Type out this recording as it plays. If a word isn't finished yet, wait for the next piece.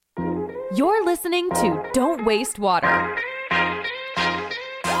You're listening to Don't Waste Water.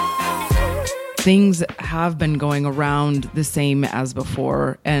 Things have been going around the same as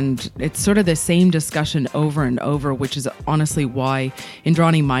before, and it's sort of the same discussion over and over, which is honestly why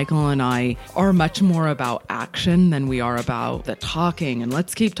Indrani, Michael, and I are much more about action than we are about the talking, and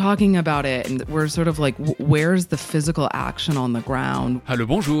let's keep talking about it. And we're sort of like, where's the physical action on the ground? Hello,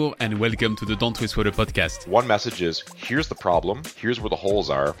 bonjour, and welcome to the Don't Waste Water podcast. One message is, here's the problem, here's where the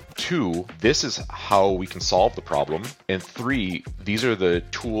holes are. 2, this is how we can solve the problem. And 3, these are the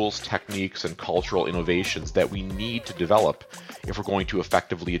tools, techniques, and cultural innovations that we need to develop if we're going to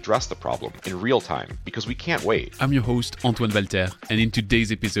effectively address the problem in real time, because we can't wait. I'm your host, Antoine Walter, and in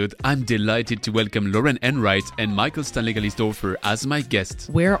today's episode, I'm delighted to welcome Lauren Enright and Michael Stanley-Galisdorfer as my guests.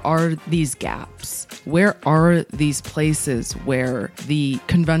 Where are these gaps? Where are these places where the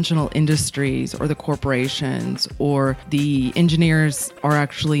conventional industries or the corporations or the engineers are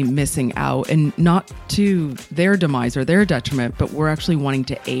actually missing out, and not to their demise or their detriment, but we're actually wanting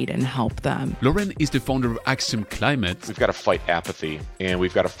to aid and help them? Lauren is the founder of Axiom Climate. We've got to fight apathy, and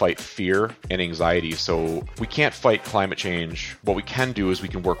we've got to fight fear and anxiety. So we can't fight climate change. What we can do is we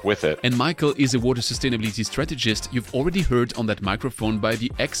can work with it. And Michael is a water sustainability strategist you've already heard on that microphone by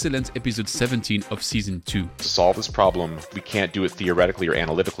the excellent episode 17 of season 2. To solve this problem, we can't do it theoretically or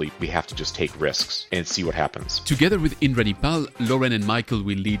analytically. We have to just take risks and see what happens. Together with Indrani Pal, Lauren and Michael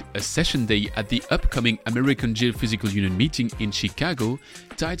will lead a session day at the upcoming American Geophysical Union meeting in Chicago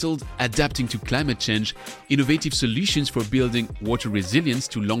titled Adapting to Climate Change, Innovative Solutions for Building Water Resilience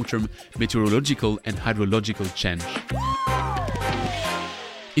to Long-Term Meteorological and Hydrological Change.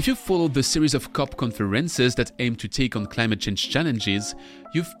 If you've followed the series of COP conferences that aim to take on climate change challenges,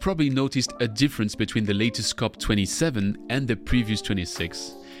 you've probably noticed a difference between the latest COP27 and the previous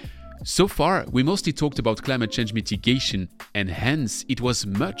 26. So far, we mostly talked about climate change mitigation, and hence it was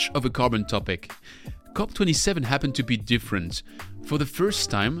much of a carbon topic. COP27 happened to be different. For the first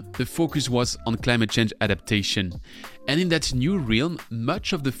time, the focus was on climate change adaptation. And in that new realm,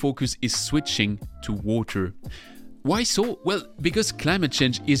 much of the focus is switching to water. Why so? Well, because climate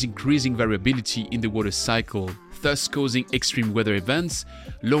change is increasing variability in the water cycle, thus causing extreme weather events,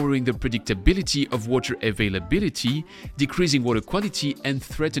 lowering the predictability of water availability, decreasing water quality, and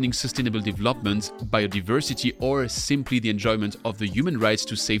threatening sustainable development, biodiversity, or simply the enjoyment of the human rights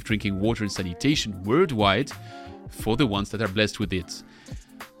to safe drinking water and sanitation worldwide for the ones that are blessed with it.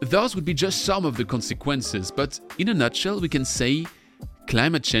 Those would be just some of the consequences, but in a nutshell, we can say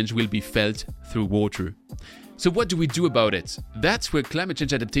climate change will be felt through water. So what do we do about it? That's where climate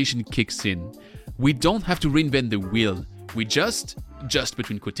change adaptation kicks in. We don't have to reinvent the wheel. We just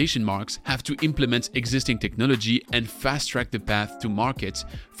between quotation marks, have to implement existing technology and fast-track the path to market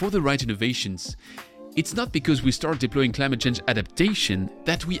for the right innovations. It's not because we start deploying climate change adaptation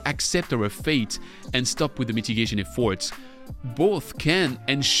that we accept our fate and stop with the mitigation efforts. Both can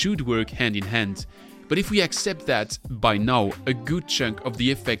and should work hand in hand. But if we accept that, by now, a good chunk of the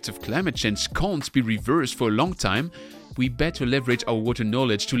effects of climate change can't be reversed for a long time, we better leverage our water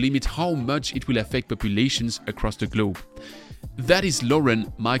knowledge to limit how much it will affect populations across the globe. That is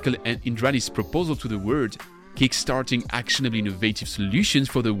Lauren, Michael, and Indrani's proposal to the world, kickstarting actionably innovative solutions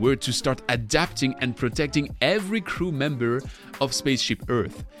for the world to start adapting and protecting every crew member of Spaceship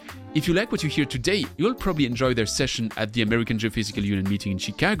Earth. If you like what you hear today, you'll probably enjoy their session at the American Geophysical Union meeting in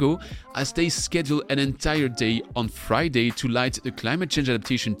Chicago, as they schedule an entire day on Friday to light the climate change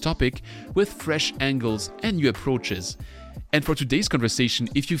adaptation topic with fresh angles and new approaches. And for today's conversation,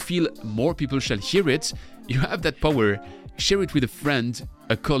 if you feel more people shall hear it, you have that power. Share it with a friend,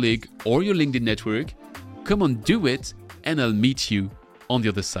 a colleague, or your LinkedIn network. Come on, do it, and I'll meet you on the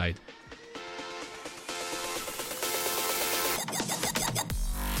other side.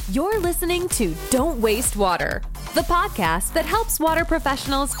 You're listening to Don't Waste Water, the podcast that helps water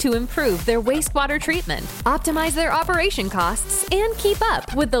professionals to improve their wastewater treatment, optimize their operation costs, and keep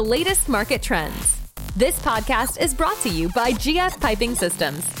up with the latest market trends. This podcast is brought to you by GF Piping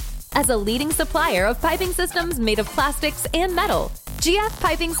Systems. As a leading supplier of piping systems made of plastics and metal, GF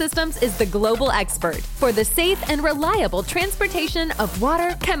Piping Systems is the global expert for the safe and reliable transportation of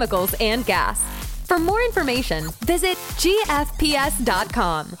water, chemicals, and gas. For more information, visit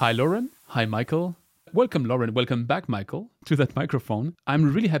gfps.com. Hi, Lauren. Hi, Michael. Welcome, Lauren. Welcome back, Michael, to that microphone.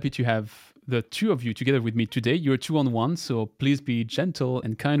 I'm really happy to have the two of you together with me today. You're 2-on-1, so please be gentle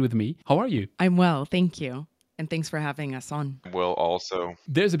and kind with me. How are you? I'm well, thank you. And thanks for having us on. Well, also,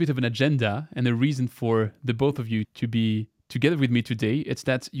 There's a bit of an agenda and a reason for the both of you to be together with me today. It's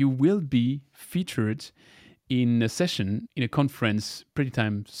that you will be featured in a session, in a conference pretty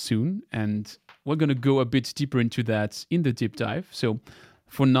time soon. And we're going to go a bit deeper into that in the deep dive. So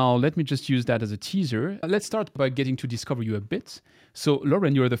For now, let me just use that as a teaser. Let's start by getting to discover you a bit. So,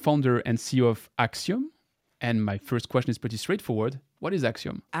 Lauren, you're the founder and CEO of Axiom. And my first question is pretty straightforward. What is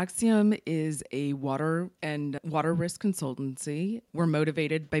Axiom? Axiom is a water and water risk consultancy. We're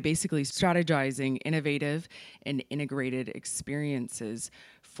motivated by basically strategizing innovative and integrated experiences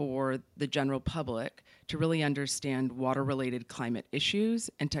for the general public to really understand water-related climate issues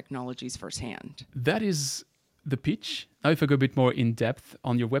and technologies firsthand. That is the pitch. Now, if I go a bit more in depth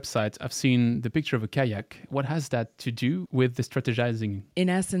on your website, I've seen the picture of a kayak. What has that to do with the strategizing? In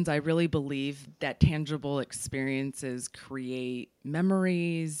essence, I really believe that tangible experiences create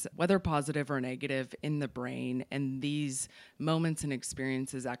memories, whether positive or negative, in the brain. And these moments and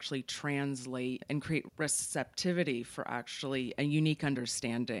experiences actually translate and create receptivity for actually a unique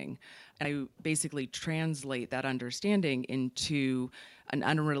understanding. I basically translate that understanding into an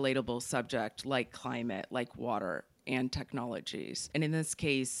unrelatable subject like climate, like water, and technologies. And in this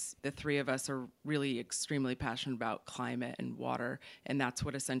case, the three of us are really extremely passionate about climate and water. And that's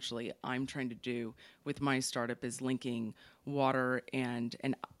what essentially I'm trying to do with my startup, is linking water and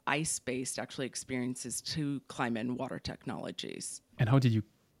ice-based actually experiences to climate and water technologies. And how did you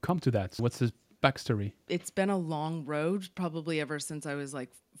come to that? What's the backstory? It's been a long road, probably ever since I was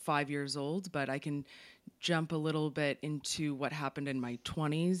like 5 years old, but I can jump a little bit into what happened in my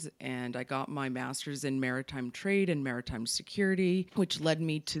 20s. And I got my master's in maritime trade and maritime security, which led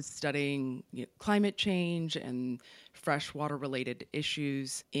me to studying climate change and freshwater related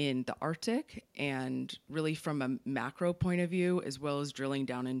issues in the Arctic, and really from a macro point of view, as well as drilling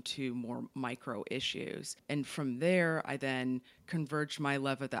down into more micro issues. And from there, I then converged my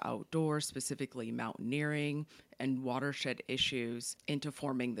love of the outdoors, specifically mountaineering and watershed issues, into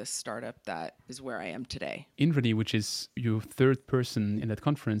forming this startup that is where I am today. Indrani, which is your third person in that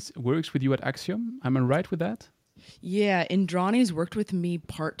conference, works with you at Axiom. Am I right with that? Yeah, Indrani's worked with me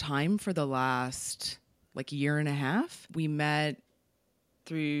part-time for the last year and a half. We met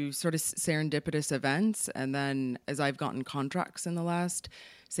through sort of serendipitous events, and then as I've gotten contracts in the last,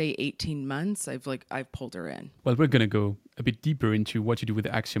 say, 18 months, I've pulled her in. Well, we're going to go a bit deeper into what you do with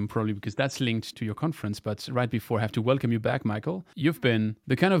Axiom, probably because that's linked to your conference. But right before, I have to welcome you back, Michael. You've been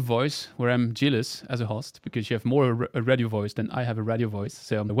the kind of voice where I'm jealous as a host, because you have more a radio voice than I have a radio voice.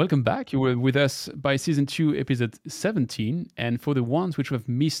 So welcome back. You were with us by season 2, episode 17. And for the ones which have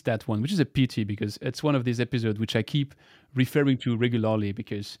missed that one, which is a pity, because it's one of these episodes which I keep referring to regularly,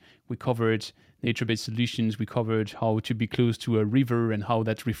 because we covered nature-based solutions, we covered how to be close to a river and how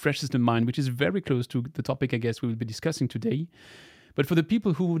that refreshes the mind, which is very close to the topic I guess we will be discussing today. But for the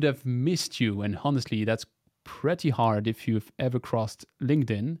people who would have missed you, and honestly, that's pretty hard if you've ever crossed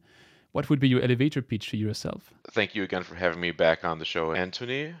LinkedIn, what would be your elevator pitch to yourself? Thank you again for having me back on the show,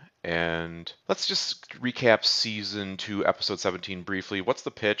 Anthony. And let's just recap season 2, episode 17 briefly. What's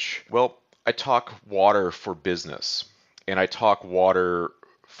the pitch? Well, I talk water for business, and I talk water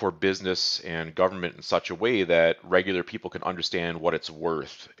for business and government in such a way that regular people can understand what it's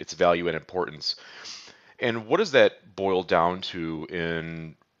worth, its value and importance. And what does that boil down to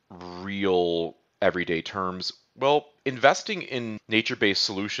in real everyday terms? Well, investing in nature-based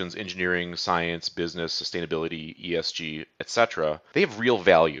solutions, engineering, science, business, sustainability, ESG, etc., they have real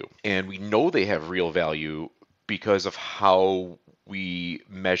value. And we know they have real value because of how we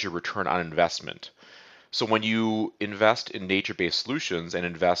measure return on investment. So when you invest in nature-based solutions and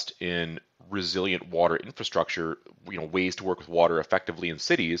invest in resilient water infrastructure, ways to work with water effectively in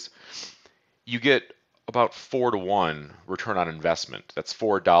cities, you get about 4 to 1 return on investment. That's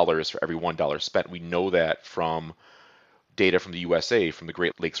 $4 for every $1 spent. We know that from data from the USA, from the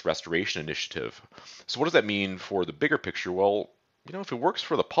Great Lakes Restoration Initiative. So what does that mean for the bigger picture? Well, if it works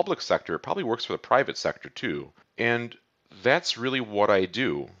for the public sector, it probably works for the private sector too. And that's really what I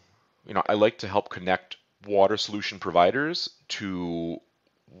do. I like to help connect water solution providers to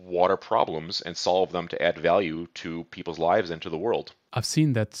water problems and solve them to add value to people's lives and to the world. I've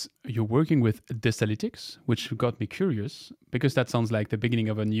seen that you're working with Desalytics, which got me curious, because that sounds like the beginning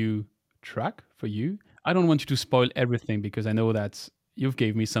of a new track for you. I don't want you to spoil everything, because I know that you've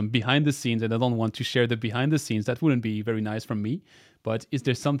gave me some behind the scenes, and I don't want to share the behind the scenes. That wouldn't be very nice from me. But is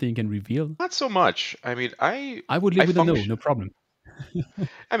there something you can reveal? Not so much. I mean, I would live with a no problem.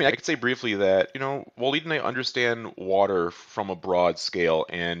 I could say briefly that, Walid and I understand water from a broad scale,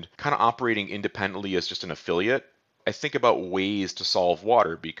 and kind of operating independently as just an affiliate, I think about ways to solve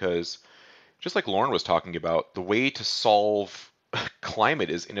water, because just like Lauren was talking about, the way to solve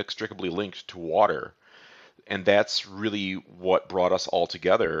climate is inextricably linked to water. And that's really what brought us all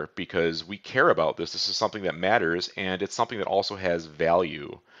together, because we care about this. This is something that matters, and it's something that also has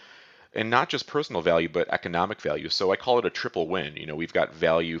value. and not just personal value, but economic value. So I call it a triple win. We've got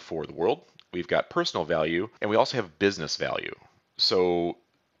value for the world, we've got personal value, and we also have business value. So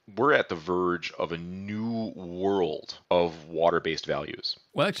we're at the verge of a new world of water-based values.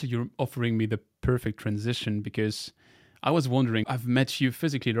 Well, actually, you're offering me the perfect transition, because I was wondering, I've met you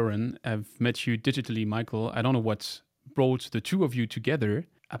physically, Lauren. I've met you digitally, Michael. I don't know what brought the two of you together.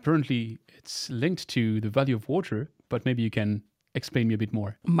 Apparently, it's linked to the value of water, but maybe you can explain me a bit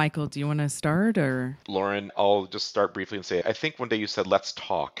more. Michael, do you want to start or? Lauren, I'll just start briefly and say, I think one day you said, let's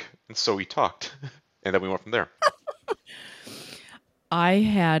talk. And so we talked. And then we went from there. I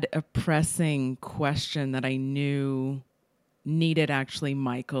had a pressing question that I knew needed actually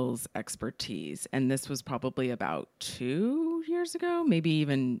Michael's expertise. And this was probably about 2 years ago, maybe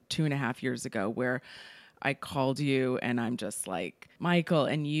even 2.5 years ago, where I called you and I'm just like, Michael,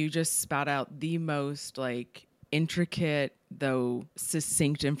 and you just spat out the most like intricate, though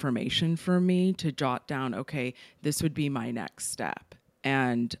succinct information for me to jot down, okay, this would be my next step.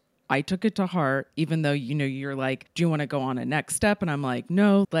 And I took it to heart, even though, you're like, do you want to go on a next step? And I'm like,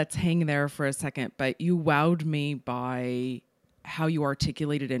 no, let's hang there for a second. But you wowed me by how you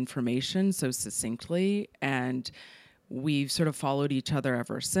articulated information so succinctly. And we've sort of followed each other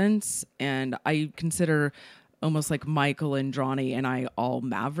ever since. And I consider almost like Michael and Johnny and I all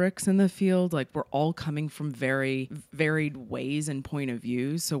mavericks in the field. Like we're all coming from very varied ways and point of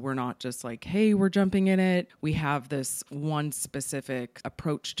view. So we're not just like, hey, we're jumping in it. We have this one specific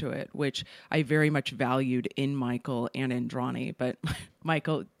approach to it, which I very much valued in Michael and Indrani. But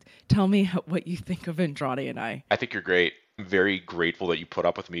Michael, tell me what you think of Indrani and I. I think you're great. I'm very grateful that you put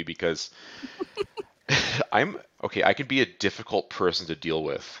up with me because I can be a difficult person to deal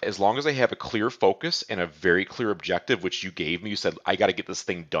with. As long as I have a clear focus and a very clear objective, which you gave me, you said, I got to get this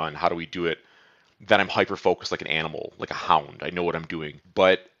thing done. How do we do it? Then I'm hyper-focused like an animal, like a hound. I know what I'm doing.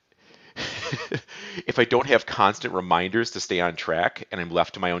 But if I don't have constant reminders to stay on track and I'm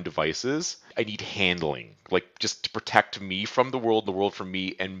left to my own devices, I need handling, like just to protect me from the world from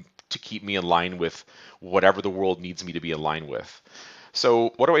me, and to keep me in line with whatever the world needs me to be in line with.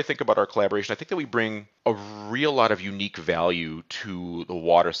 So what do I think about our collaboration? I think that we bring a real lot of unique value to the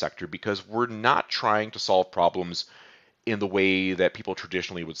water sector because we're not trying to solve problems in the way that people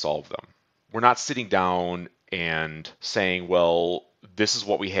traditionally would solve them. We're not sitting down and saying, well, this is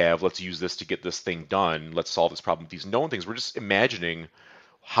what we have. Let's use this to get this thing done. Let's solve this problem with these known things. We're just imagining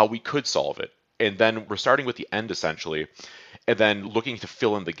how we could solve it. And then we're starting with the end, essentially, and then looking to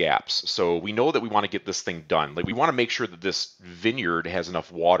fill in the gaps. So we know that we want to get this thing done. Like we want to make sure that this vineyard has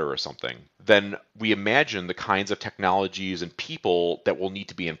enough water or something. Then we imagine the kinds of technologies and people that will need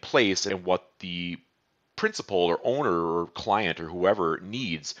to be in place and what the principal or owner or client or whoever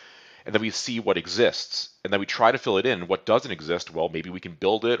needs. And then we see what exists. And then we try to fill it in. What doesn't exist, well, maybe we can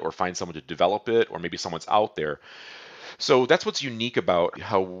build it or find someone to develop it, or maybe someone's out there. So that's what's unique about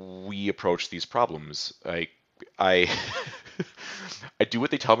how we approach these problems. I do what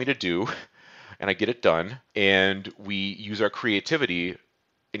they tell me to do, and I get it done. And we use our creativity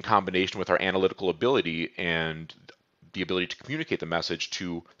in combination with our analytical ability and the ability to communicate the message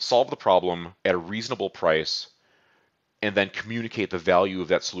to solve the problem at a reasonable price, and then communicate the value of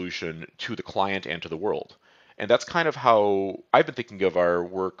that solution to the client and to the world. And that's kind of how I've been thinking of our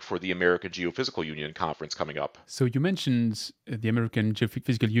work for the American Geophysical Union conference coming up. So you mentioned the American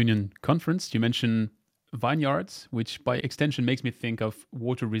Geophysical Union conference. You mentioned vineyards, which by extension makes me think of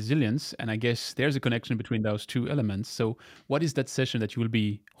water resilience. And I guess there's a connection between those two elements. So what is that session that you will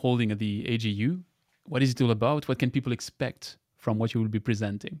be holding at the AGU? What is it all about? What can people expect from what you will be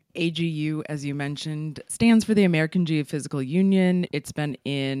presenting? AGU, as you mentioned, stands for the American Geophysical Union. It's been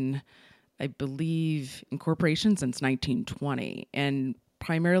in, I believe, incorporation since 1920. And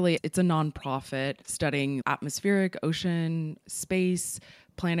primarily, it's a nonprofit studying atmospheric, ocean, space,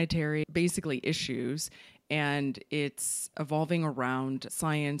 planetary, basically issues. And it's evolving around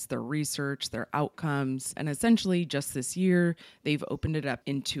science, their research, their outcomes. And essentially, just this year, they've opened it up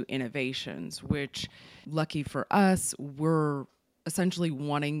into innovations, which, lucky for us, we're essentially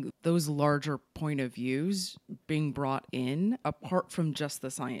wanting those larger point of views being brought in apart from just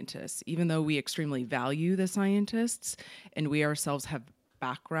the scientists. Even though we extremely value the scientists and we ourselves have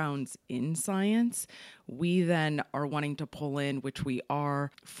backgrounds in science, we then are wanting to pull in, which we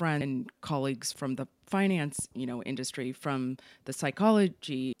are, friends and colleagues from the finance, industry, from the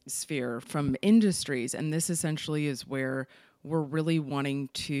psychology sphere, from industries. And this essentially is where we're really wanting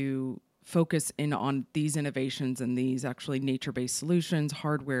to focus in on these innovations and these actually nature-based solutions,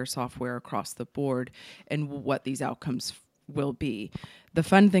 hardware, software across the board, and what these outcomes will be. The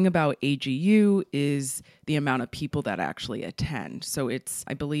fun thing about AGU is the amount of people that actually attend. So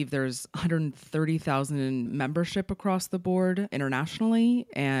I believe there's 130,000 in membership across the board internationally,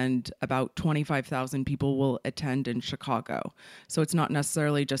 and about 25,000 people will attend in Chicago. So it's not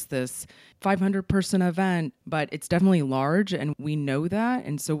necessarily just this 500-person event, but it's definitely large, and we know that.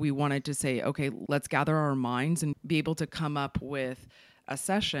 And so we wanted to say, okay, let's gather our minds and be able to come up with a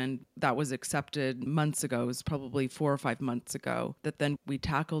session that was accepted months ago. It was probably 4 or 5 months ago that then we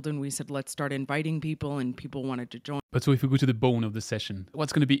tackled, and we said, let's start inviting people, and people wanted to join. But so if we go to the bone of the session,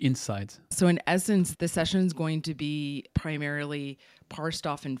 what's going to be inside? So in essence, the session is going to be primarily parsed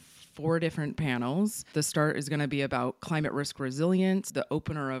off in 4 different panels. The start is going to be about climate risk resilience, the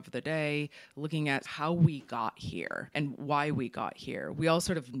opener of the day, looking at how we got here and why we got here. We all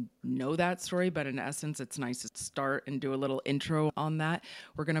sort of know that story, but in essence, it's nice to start and do a little intro on that.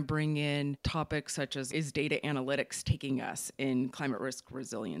 We're going to bring in topics such as, is data analytics taking us in climate risk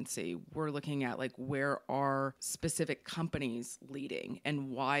resiliency? We're looking at like, where are specific companies leading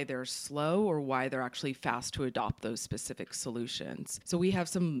and why they're slow or why they're actually fast to adopt those specific solutions. So we have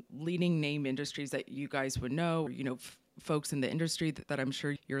some leading name industries that you guys would know, folks in the industry that I'm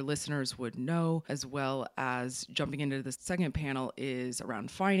sure your listeners would know, as well as jumping into the second panel is around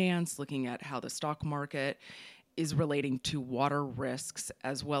finance, looking at how the stock market is relating to water risks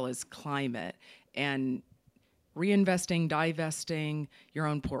as well as climate, and reinvesting, divesting your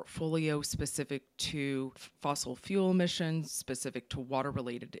own portfolio specific to fossil fuel emissions, specific to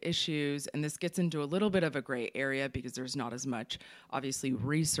water-related issues. And this gets into a little bit of a gray area because there's not as much, obviously,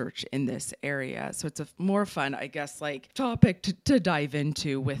 research in this area. So it's a more fun, I guess, like topic to dive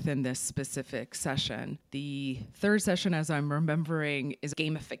into within this specific session. The third session, as I'm remembering, is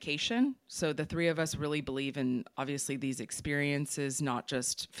gamification. So the 3 of us really believe in, obviously, these experiences, not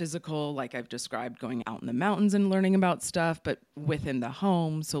just physical, like I've described, going out in the mountains and learning about stuff, but within the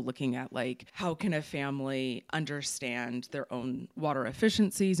home. So looking at like, how can a family understand their own water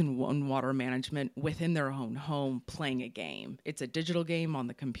efficiencies and water management within their own home playing a game. It's a digital game on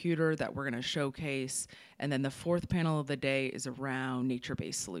the computer that we're going to showcase. And then the 4th panel of the day is around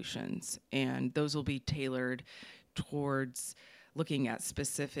nature-based solutions. And those will be tailored towards looking at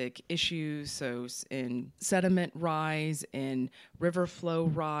specific issues, so in sediment rise, in river flow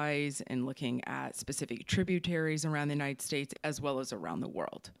rise, and looking at specific tributaries around the United States as well as around the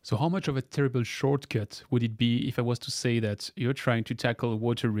world. So how much of a terrible shortcut would it be if I was to say that you're trying to tackle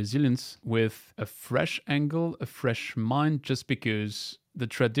water resilience with a fresh angle, a fresh mind, just because the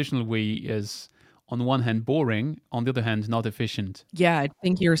traditional way is, on one hand, boring, on the other hand, not efficient? Yeah, I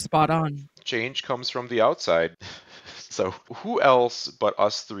think you're spot on. Change comes from the outside. So who else but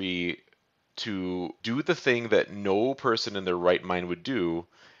us 3 to do the thing that no person in their right mind would do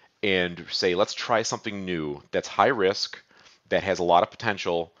and say, let's try something new that's high risk, that has a lot of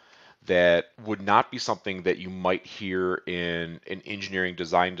potential, that would not be something that you might hear in an engineering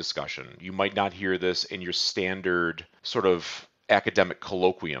design discussion. You might not hear this in your standard sort of academic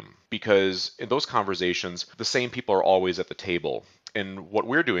colloquium, because in those conversations, the same people are always at the table. And what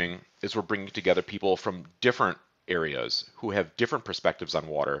we're doing is we're bringing together people from different areas who have different perspectives on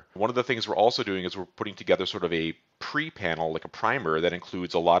water. One of the things we're also doing is we're putting together sort of a pre-panel, like a primer, that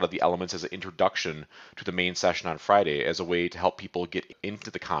includes a lot of the elements as an introduction to the main session on Friday, as a way to help people get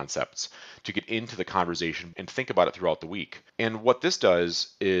into the concepts, to get into the conversation and think about it throughout the week. And what this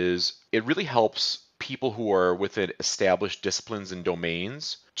does is it really helps people who are within established disciplines and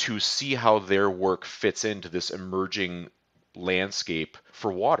domains to see how their work fits into this emerging landscape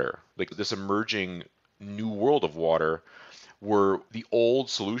for water, like this emerging new world of water, where the old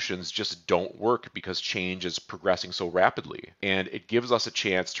solutions just don't work because change is progressing so rapidly. And it gives us a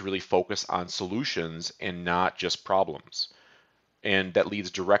chance to really focus on solutions and not just problems. And that leads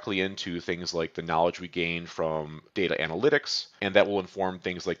directly into things like the knowledge we gain from data analytics, and that will inform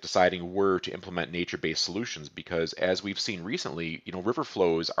things like deciding where to implement nature-based solutions, because as we've seen recently, river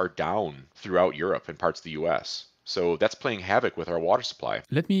flows are down throughout Europe and parts of the US. So that's playing havoc with our water supply.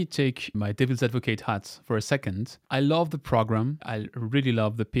 Let me take my devil's advocate hat for a second. I love the program. I really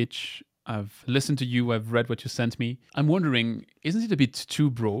love the pitch. I've listened to you. I've read what you sent me. I'm wondering, isn't it a bit too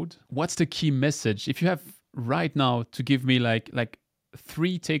broad? What's the key message? If you have right now to give me like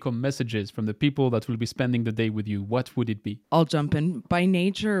 3 take-home messages from the people that will be spending the day with you, what would it be? I'll jump in. By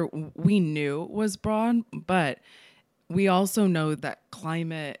nature, we knew it was broad, but we also know that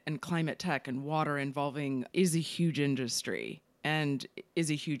climate and climate tech and water involving is a huge industry and is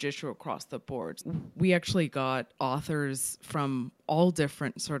a huge issue across the board. We actually got authors from all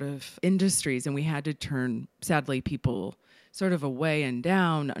different sort of industries, and we had to turn, sadly, people sort of a way and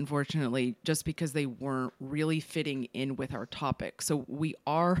down, unfortunately, just because they weren't really fitting in with our topic. So we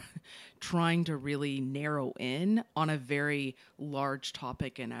are trying to really narrow in on a very large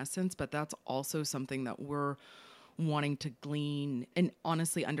topic in essence, but that's also something that we're wanting to glean and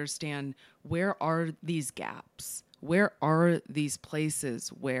honestly understand, where are these gaps? Where are these places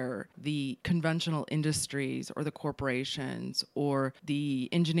where the conventional industries or the corporations or the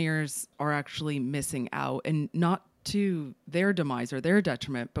engineers are actually missing out, and not to their demise or their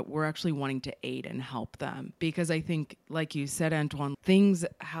detriment, but we're actually wanting to aid and help them? Because I think, like you said, Antoine, things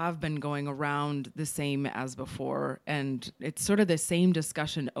have been going around the same as before, and it's sort of the same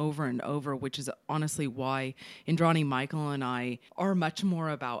discussion over and over, which is honestly why Indrani, Michael, and I are much more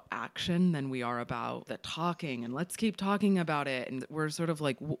about action than we are about the talking, and let's keep talking about it. And we're sort of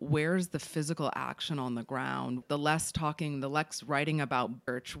like, where's the physical action on the ground? The less talking, the less writing about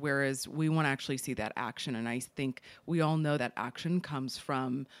church, whereas we want to actually see that action. And I think we all know that action comes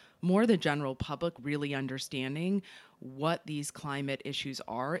from more the general public really understanding what these climate issues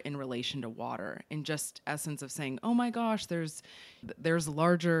are in relation to water, in just essence of saying, oh my gosh, there's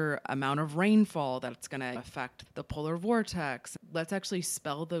larger amount of rainfall that's going to affect the polar vortex. Let's actually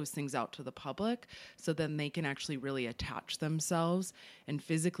spell those things out to the public so then they can actually really attach themselves and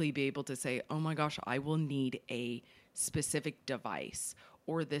physically be able to say, oh my gosh, I will need a specific device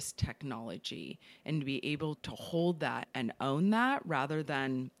or this technology, and be able to hold that and own that, rather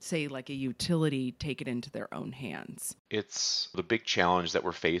than say like a utility take it into their own hands. It's the big challenge that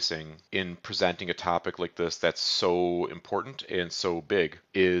we're facing in presenting a topic like this that's so important and so big,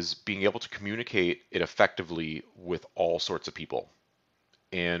 is being able to communicate it effectively with all sorts of people.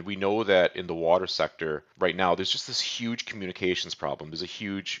 And we know that in the water sector right now, there's just this huge communications problem. There's a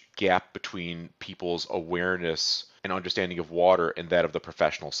huge gap between people's awareness and understanding of water and that of the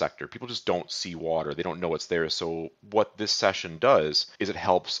professional sector. People just don't see water. They don't know it's there. So what this session does is it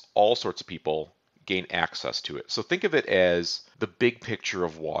helps all sorts of people gain access to it. So think of it as the big picture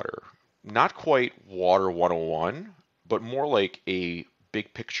of water. Not quite Water 101, but more like a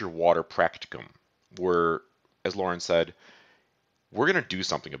big picture water practicum, where, as Lauren said, we're going to do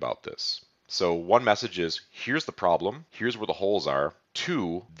something about this. So one message is, here's the problem, here's where the holes are.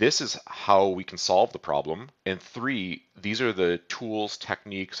 2, this is how we can solve the problem. And 3, these are the tools,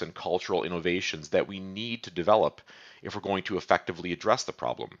 techniques, and cultural innovations that we need to develop if we're going to effectively address the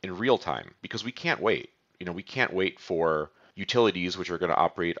problem in real time, because we can't wait. We can't wait for utilities, which are going to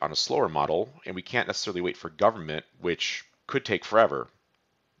operate on a slower model, and we can't necessarily wait for government, which could take forever.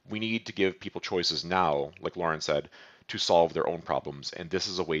 We need to give people choices now, like Lauren said, to solve their own problems. And this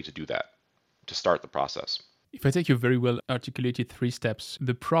is a way to do that, to start the process. If I take your very well articulated 3 steps,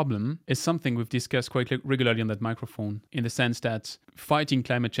 the problem is something we've discussed quite regularly on that microphone, in the sense that fighting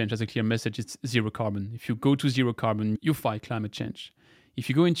climate change has a clear message. It's zero carbon. If you go to zero carbon, you fight climate change. If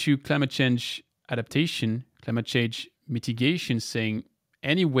you go into climate change adaptation, climate change mitigation, saying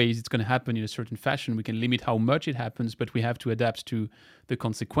anyways it's going to happen in a certain fashion, we can limit how much it happens, but we have to adapt to the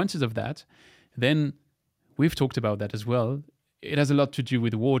consequences of that, then we've talked about that as well. It has a lot to do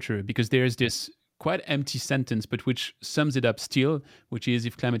with water, because there's this quite empty sentence, but which sums it up still, which is,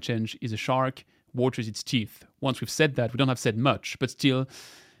 if climate change is a shark, water is its teeth. Once we've said that, we don't have said much, but still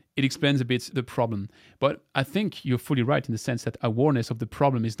it explains a bit the problem. But I think you're fully right in the sense that awareness of the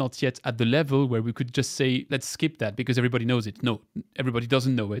problem is not yet at the level where we could just say, let's skip that because everybody knows it. No, everybody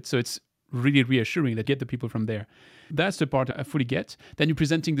doesn't know it. So it's really reassuring that get the people from there. That's the part I fully get. Then you're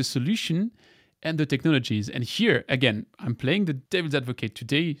presenting the solution and the technologies. And here, again, I'm playing the devil's advocate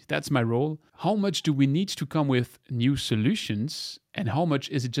today. That's my role. How much do we need to come with new solutions? And how much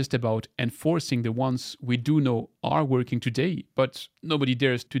is it just about enforcing the ones we do know are working today, but nobody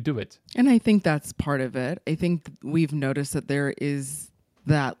dares to do it? And I think that's part of it. I think we've noticed that there is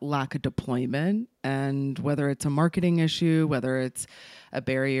that lack of deployment, and whether it's a marketing issue, whether it's a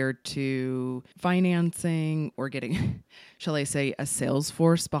barrier to financing or getting, shall I say, a sales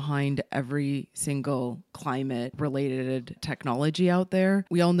force behind every single climate related technology out there.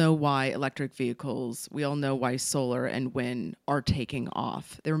 We all know why electric vehicles, we all know why solar and wind are taking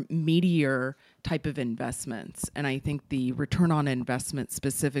off. They're meteor type of investments. And I think the return on investment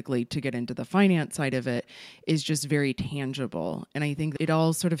specifically, to get into the finance side of it, is just very tangible. And I think it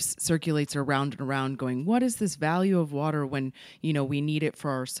all sort of circulates around and around going, what is this value of water when, we need it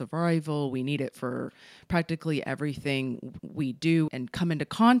for our survival, we need it for practically everything we do and come into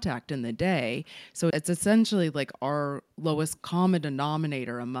contact in the day. So it's essentially like our lowest common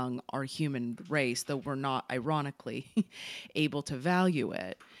denominator among our human race, though we're not, ironically, able to value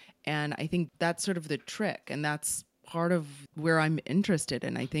it. And I think that's sort of the trick. And that's part of where I'm interested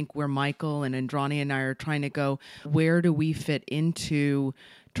in. I think where Michael and Indrani and I are trying to go, where do we fit into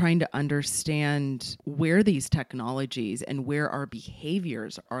trying to understand where these technologies and where our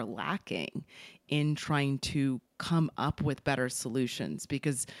behaviors are lacking in trying to come up with better solutions?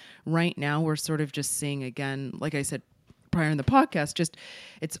 Because right now we're sort of just seeing, again, like I said prior in the podcast, just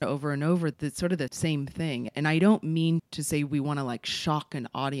it's over and over, it's sort of the same thing. And I don't mean to say we want to like shock an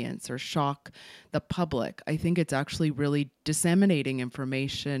audience or shock the public. I think it's actually really disseminating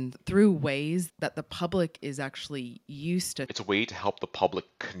information through ways that the public is actually used to. It's a way to help the public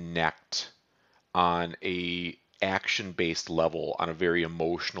connect on a action-based level, on a very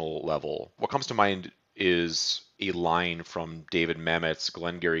emotional level. What comes to mind is a line from David Mamet's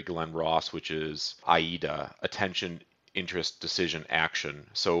Glengarry Glen Ross, which is AIDA, attention, interest, decision, action.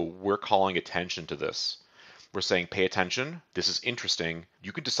 So we're calling attention to this. We're saying, pay attention. This is interesting.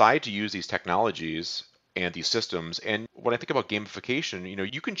 You can decide to use these technologies and these systems. And when I think about gamification,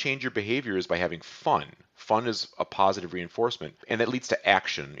 you can change your behaviors by having fun. Fun is a positive reinforcement, and that leads to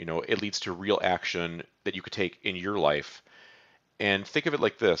action. It leads to real action that you could take in your life. And think of it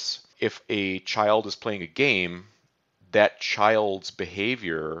like this. If a child is playing a game, that child's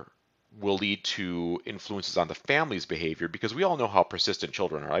behavior will lead to influences on the family's behavior, because we all know how persistent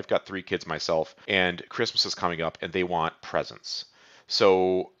children are. I've got 3 kids myself, and Christmas is coming up and they want presents.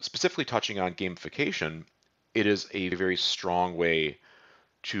 So specifically touching on gamification, it is a very strong way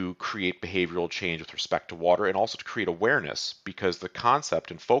to create behavioral change with respect to water, and also to create awareness, because the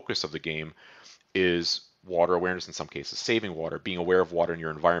concept and focus of the game is water awareness in some cases, saving water, being aware of water in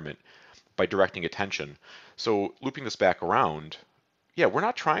your environment by directing attention. So looping this back around, yeah, we're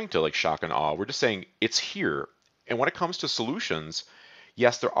not trying to like shock and awe. We're just saying it's here. And when it comes to solutions,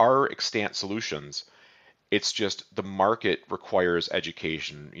 yes, there are extant solutions. It's just the market requires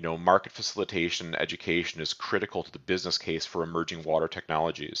education. Market facilitation education is critical to the business case for emerging water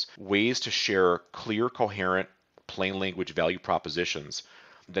technologies. Ways to share clear, coherent, plain language value propositions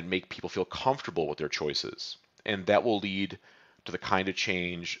that make people feel comfortable with their choices. And that will lead to the kind of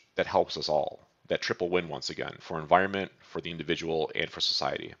change that helps us all. That triple win once again, for environment, for the individual, and for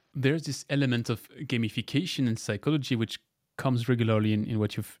society. There's this element of gamification in psychology which comes regularly in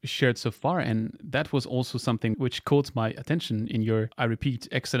what you've shared so far, and that was also something which caught my attention in your, I repeat,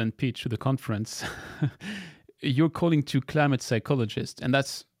 excellent pitch to the conference. You're calling to climate psychologists, and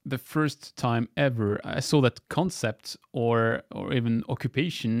that's the first time ever I saw that concept or even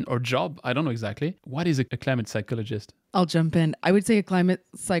occupation or job. I don't know exactly. What is a climate psychologist? I'll jump in. I would say a climate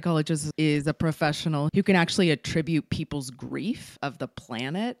psychologist is a professional who can actually attribute people's grief of the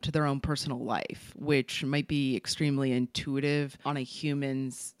planet to their own personal life, which might be extremely intuitive on a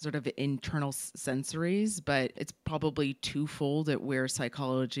human's sort of internal sensories, but it's probably twofold at where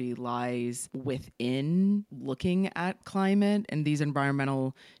psychology lies within looking at climate and these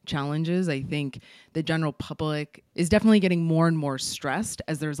environmental challenges. I think the general public is definitely getting more and more stressed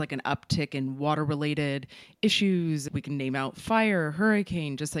as there's like an uptick in water-related issues. We can name out fire,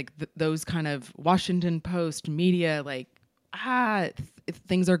 hurricane, just like those kind of Washington Post media, like,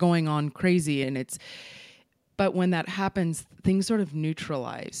 things are going on crazy. But when that happens, things sort of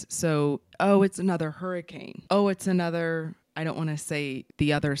neutralize. So, it's another hurricane. It's another, I don't want to say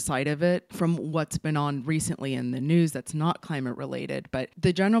the other side of it from what's been on recently in the news that's not climate related, but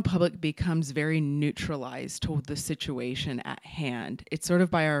the general public becomes very neutralized to the situation at hand. It's sort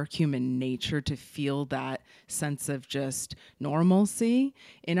of by our human nature to feel that sense of just normalcy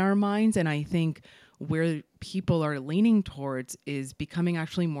in our minds. And I think where people are leaning towards is becoming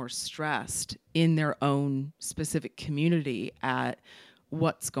actually more stressed in their own specific community at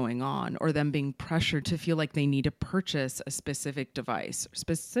what's going on, or them being pressured to feel like they need to purchase a specific device,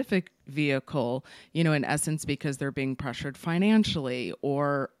 specific vehicle, in essence, because they're being pressured financially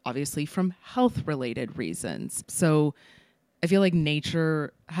or obviously from health related reasons. So I feel like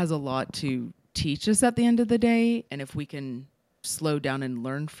nature has a lot to teach us at the end of the day. And if we can slow down and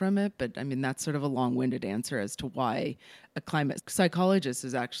learn from it. But I mean, that's sort of a long-winded answer as to why a climate psychologist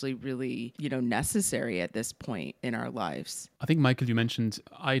is actually really, necessary at this point in our lives. I think, Michael, you mentioned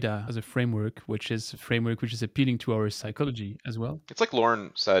AIDA as a framework, which is appealing to our psychology as well. It's like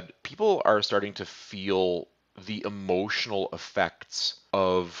Lauren said, people are starting to feel the emotional effects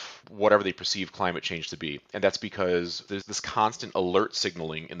of whatever they perceive climate change to be. And that's because there's this constant alert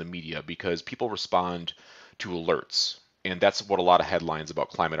signaling in the media, because people respond to alerts. And that's what a lot of headlines about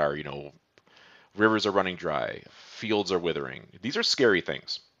climate are. Rivers are running dry, fields are withering. These are scary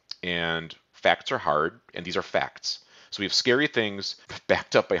things. And facts are hard, and these are facts. So we have scary things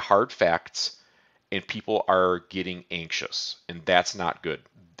backed up by hard facts, and people are getting anxious. And that's not good.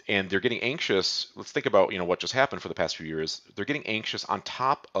 And they're getting anxious. Let's think about, what just happened for the past few years. They're getting anxious on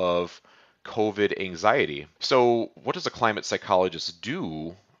top of COVID anxiety. So what does a climate psychologist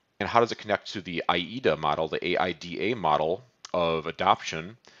do, and how does it connect to the AIDA model, the AIDA model of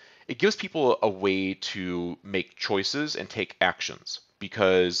adoption? It gives people a way to make choices and take actions,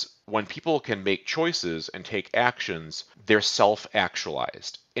 because when people can make choices and take actions, they're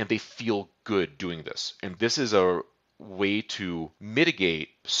self-actualized and they feel good doing this. And this is a way to mitigate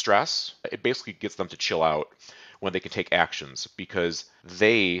stress. It basically gets them to chill out when they can take actions, because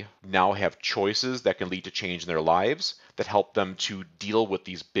they now have choices that can lead to change in their lives that help them to deal with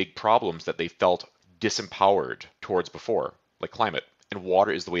these big problems that they felt disempowered towards before, like climate. And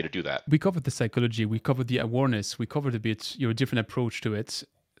water is the way to do that. We covered the psychology, we covered the awareness, we covered a bit your different approach to it.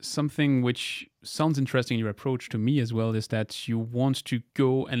 Something which sounds interesting in your approach to me as well is that you want to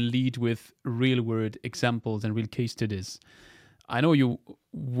go and lead with real-world examples and real case studies. I know you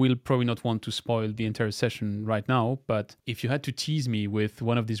will probably not want to spoil the entire session right now, but if you had to tease me with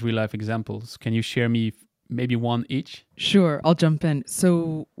one of these real-life examples, can you share me maybe one each? Sure, I'll jump in.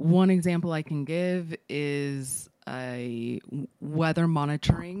 So one example I can give is weather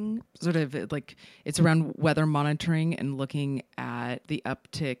monitoring, sort of like it's around weather monitoring and looking at the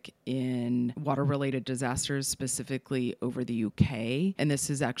uptick in water-related disasters, specifically over the UK. And this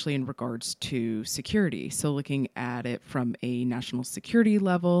is actually in regards to security. So looking at it from a national security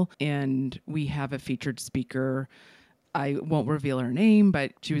level, and we have a featured speaker. I won't reveal her name,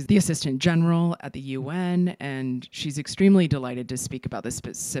 but she was the Assistant General at the UN, and she's extremely delighted to speak about this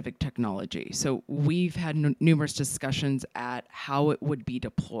specific technology. So we've had numerous discussions at how it would be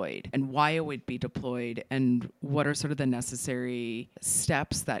deployed and why it would be deployed and what are sort of the necessary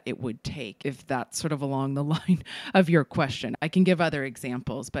steps that it would take, if that's sort of along the line of your question. I can give other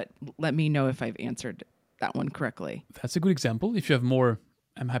examples, but let me know if I've answered that one correctly. That's a good example. If you have more,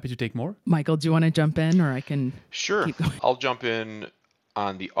 I'm happy to take more. Michael, do you want to jump in, or I can Sure. keep going? I'll jump in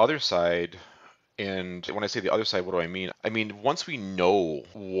on the other side. And when I say the other side, what do I mean? I mean, once we know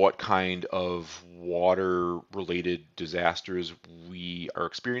what kind of water-related disasters we are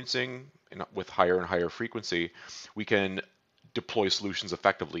experiencing with higher and higher frequency, we can deploy solutions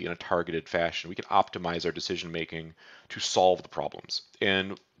effectively in a targeted fashion. We can optimize our decision-making to solve the problems.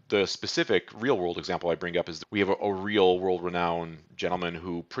 And the specific real-world example I bring up is that we have a real world-renowned gentleman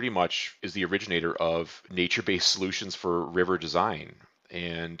who pretty much is the originator of nature-based solutions for river design.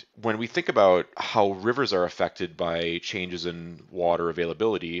 And when we think about how rivers are affected by changes in water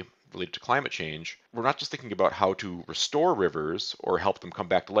availability related to climate change, we're not just thinking about how to restore rivers or help them come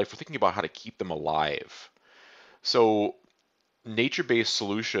back to life, we're thinking about how to keep them alive. So nature-based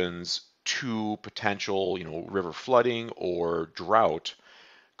solutions to potential, river flooding or drought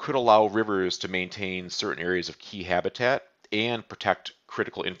could allow rivers to maintain certain areas of key habitat and protect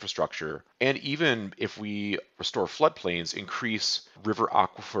critical infrastructure. And even if we restore floodplains, increase river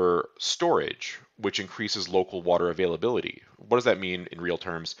aquifer storage, which increases local water availability. What does that mean in real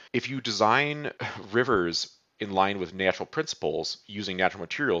terms? If you design rivers in line with natural principles using natural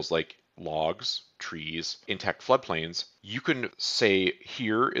materials like logs, trees, intact floodplains, you can say,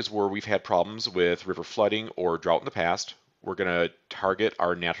 here is where we've had problems with river flooding or drought in the past. We're going to target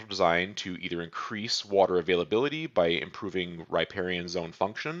our natural design to either increase water availability by improving riparian zone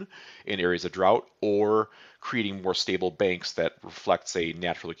function in areas of drought, or creating more stable banks that reflect, say,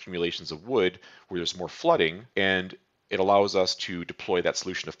 natural accumulations of wood where there's more flooding. And it allows us to deploy that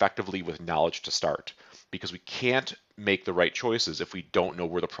solution effectively with knowledge to start, because we can't make the right choices if we don't know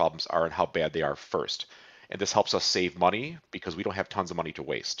where the problems are and how bad they are first. And this helps us save money because we don't have tons of money to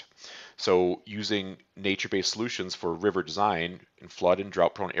waste. So using nature-based solutions for river design in flood and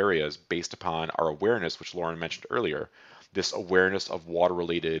drought-prone areas based upon our awareness, which Lauren mentioned earlier, this awareness of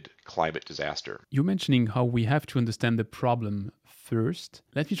water-related climate disaster. You're mentioning how we have to understand the problem first.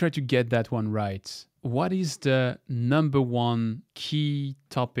 Let me try to get that one right. What is the number one key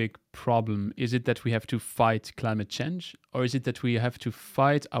topic problem? Is it that we have to fight climate change, or is it that we have to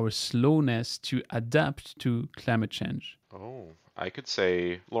fight our slowness to adapt to climate change? Oh, I could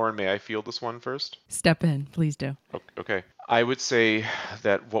say, Lauren, may I field this one first? Step in, please do. Okay. I would say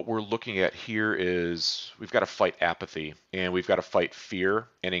that what we're looking at here is we've got to fight apathy and we've got to fight fear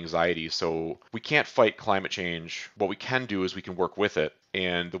and anxiety. So we can't fight climate change. What we can do is we can work with it.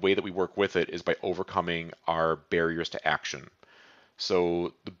 And the way that we work with it is by overcoming our barriers to action.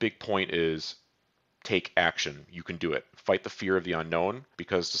 So the big point is take action. You can do it. Fight the fear of the unknown,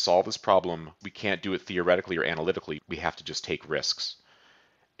 because to solve this problem, we can't do it theoretically or analytically. We have to just take risks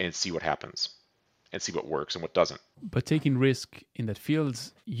and see what happens and see what works and what doesn't. But taking risk in that field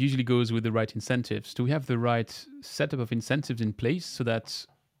usually goes with the right incentives. Do we have the right setup of incentives in place so that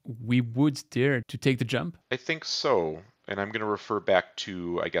we would dare to take the jump? I think so. And I'm going to refer back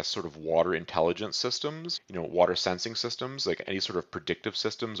to, I guess, sort of water intelligence systems, water sensing systems, like any sort of predictive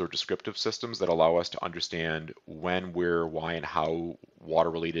systems or descriptive systems that allow us to understand when, where, why, and how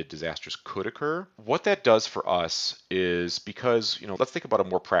water-related disasters could occur. What that does for us is because, let's think about a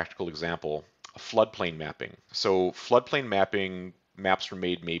more practical example, floodplain mapping. So floodplain mapping, maps were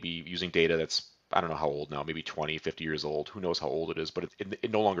made maybe using data that's, I don't know how old now, maybe 20, 50 years old. Who knows how old it is, but it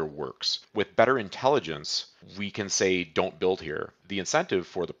no longer works. With better intelligence, we can say, don't build here. The incentive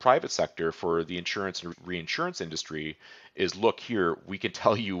for the private sector, for the insurance and reinsurance industry is, look here, we can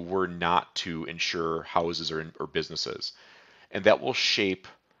tell you we're not to insure houses or businesses. And that will shape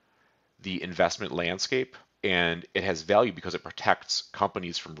the investment landscape, and it has value because it protects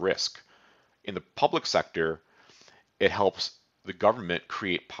companies from risk. In the public sector, it helps the government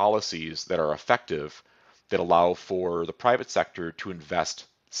create policies that are effective, that allow for the private sector to invest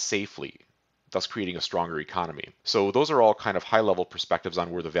safely, thus creating a stronger economy. So those are all kind of high-level perspectives on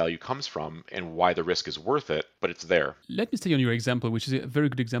where the value comes from and why the risk is worth it, but it's there. Let me stay on your example, which is a very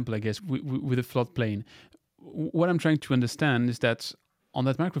good example, I guess, with the floodplain. What I'm trying to understand is that on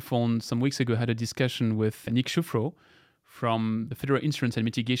that microphone some weeks ago, I had a discussion with Nick Schufro from the Federal Insurance and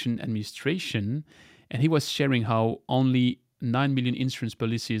Mitigation Administration, and he was sharing how only 9 million insurance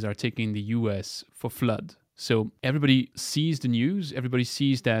policies are taken in the US for flood. So everybody sees the news, everybody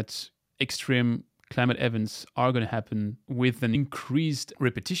sees that extreme climate events are going to happen with an increased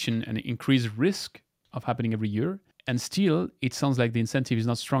repetition and increased risk of happening every year. And still, it sounds like the incentive is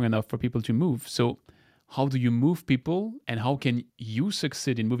not strong enough for people to move. So how do you move people, and how can you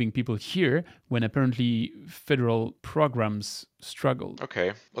succeed in moving people here when apparently federal programs struggle?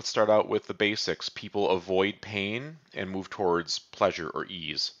 Okay, let's start out with the basics. People avoid pain and move towards pleasure or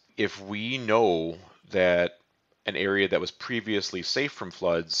ease. If we know that an area that was previously safe from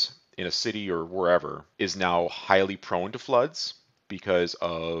floods in a city or wherever is now highly prone to floods because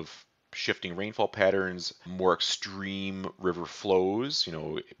of shifting rainfall patterns, more extreme river flows,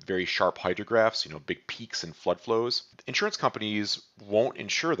 very sharp hydrographs, big peaks and flood flows. Insurance companies won't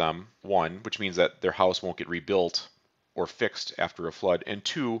insure them, one, which means that their house won't get rebuilt or fixed after a flood, and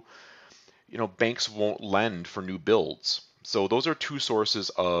two, banks won't lend for new builds. So those are two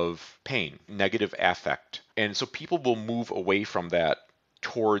sources of pain, negative affect. And so people will move away from that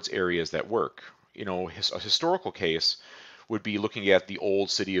towards areas that work. A historical case would be looking at the old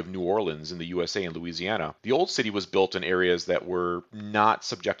city of New Orleans in the USA and Louisiana. The old city was built in areas that were not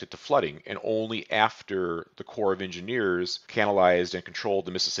subjected to flooding, and only after the Corps of Engineers canalized and controlled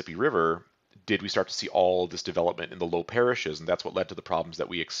the Mississippi River did we start to see all this development in the low parishes, and that's what led to the problems that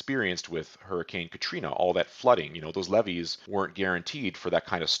we experienced with Hurricane Katrina, all that flooding. Those levees weren't guaranteed for that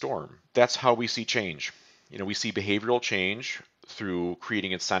kind of storm. That's how we see change. We see behavioral change through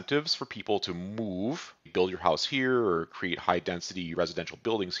creating incentives for people to move, build your house here, or create high-density residential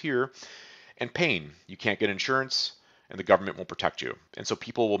buildings here, and pain. You can't get insurance, and the government won't protect you. And so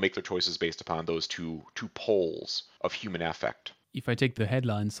people will make their choices based upon those two poles of human affect. If I take the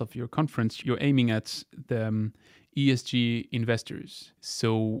headlines of your conference, you're aiming at the ESG investors.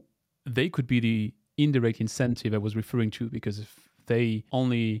 So they could be the indirect incentive I was referring to, because if they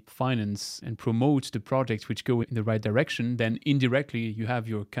only finance and promote the projects which go in the right direction, then indirectly you have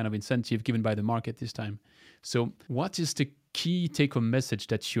your kind of incentive given by the market this time. So what is the key take-home message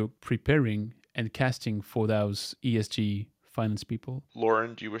that you're preparing and casting for those ESG finance people?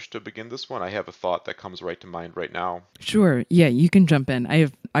 Lauren, do you wish to begin this one? I have a thought that comes right to mind right now. Sure. Yeah, you can jump in.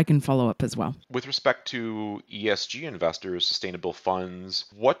 I can follow up as well. With respect to ESG investors, sustainable funds,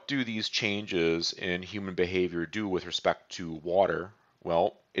 what do these changes in human behavior do with respect to water?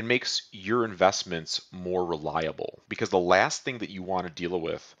 Well, it makes your investments more reliable, because the last thing that you want to deal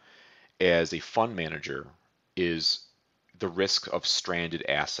with as a fund manager is the risk of stranded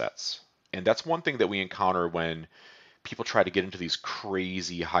assets. And that's one thing that we encounter when people try to get into these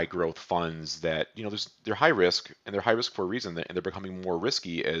crazy high growth funds that, they're high risk, and they're high risk for a reason, and they're becoming more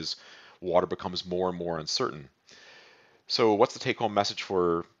risky as water becomes more and more uncertain. So what's the take home message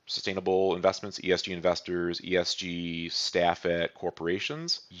for sustainable investments, ESG investors, ESG staff at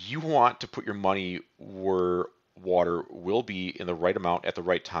corporations? You want to put your money where water will be in the right amount at the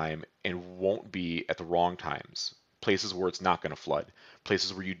right time and won't be at the wrong times. Places where it's not going to flood,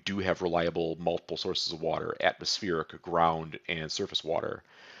 places where you do have reliable multiple sources of water, atmospheric, ground, and surface water,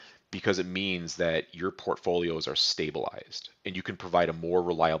 because it means that your portfolios are stabilized and you can provide a more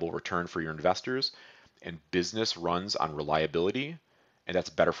reliable return for your investors, and business runs on reliability, and that's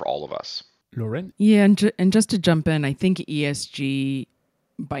better for all of us. Lauren? Yeah, and just to jump in, I think ESG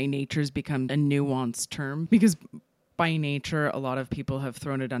by nature has become a nuanced term, because by nature, a lot of people have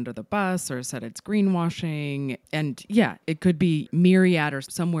thrown it under the bus or said it's greenwashing. And yeah, it could be myriad or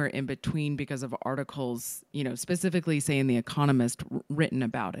somewhere in between because of articles, specifically say in The Economist written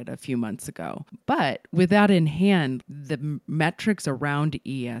about it a few months ago. But with that in hand, the metrics around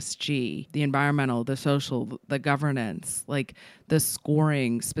ESG, the environmental, the social, the governance, like the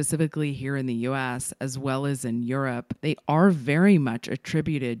scoring specifically here in the US as well as in Europe, they are very much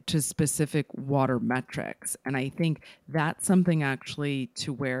attributed to specific water metrics. And I think that's something actually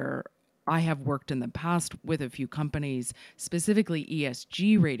to where I have worked in the past with a few companies, specifically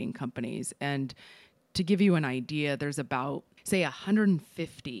ESG rating companies. And to give you an idea, there's about, say,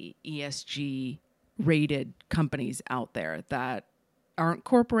 150 ESG rated companies out there that aren't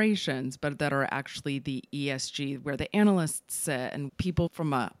corporations, but that are actually the ESG, where the analysts sit and people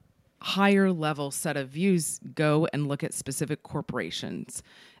from a higher level set of views go and look at specific corporations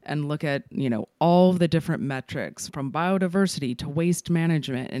and look at, all the different metrics from biodiversity to waste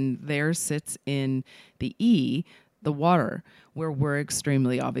management. And there sits in the E, the water, where we're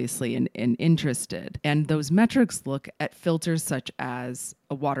extremely obviously interested. And those metrics look at filters such as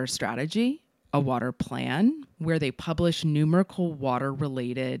a water strategy, a water plan, where they publish numerical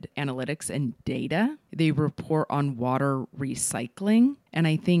water-related analytics and data. They report on water recycling. And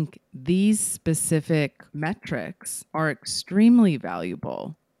I think these specific metrics are extremely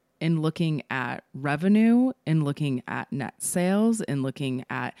valuable in looking at revenue, in looking at net sales, in looking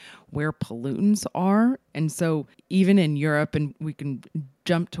at where pollutants are. And so even in Europe, and we can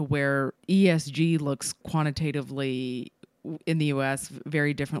jump to where ESG looks quantitatively in the US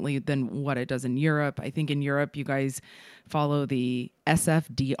very differently than what it does in Europe. I think in Europe, you guys follow the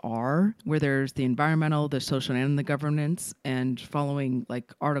SFDR, where there's the environmental, the social, and the governance, and following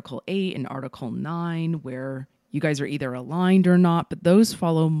like Article 8 and Article 9, where you guys are either aligned or not, but those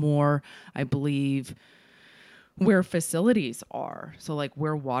follow more, I believe, where facilities are. So like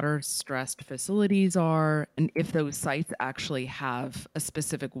where water stressed facilities are, and if those sites actually have a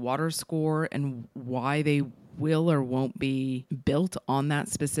specific water score and why they will or won't be built on that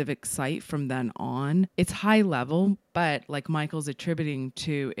specific site from then on. It's high level, but like Michael's attributing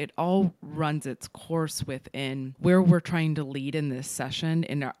to, it all runs its course within where we're trying to lead in this session,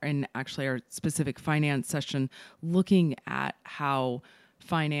 in actually our specific finance session, looking at how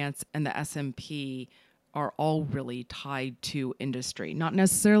finance and the S&P are all really tied to industry, not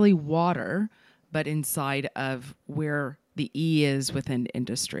necessarily water, but inside of where the E is within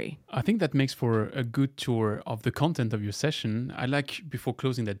industry. I think that makes for a good tour of the content of your session. I'd like, before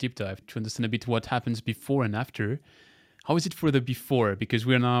closing that deep dive, to understand a bit what happens before and after. How is it for the before? Because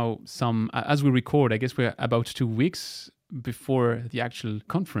we're now as we record, I guess we're about 2 weeks before the actual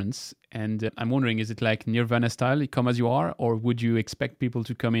conference. And I'm wondering, is it like Nirvana style, you come as you are? Or would you expect people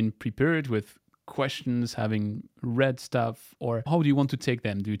to come in prepared with questions, having read stuff? Or how do you want to take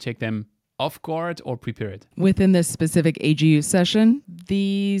them? Do you take them off guard or prepared? Within this specific AGU session,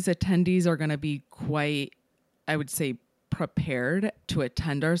 these attendees are going to be quite, I would say, prepared to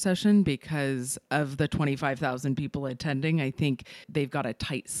attend our session because of the 25,000 people attending. I think they've got a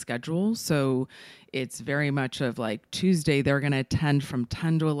tight schedule. So it's very much of like Tuesday, they're going to attend from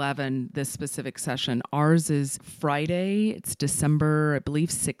 10 to 11, this specific session. Ours is Friday. It's December, I believe,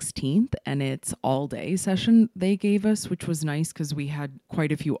 16th. And it's all day session they gave us, which was nice because we had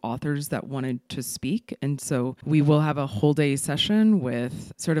quite a few authors that wanted to speak. And so we will have a whole day session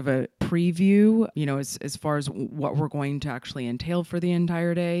with sort of a preview, as far as what we're going to actually entail for the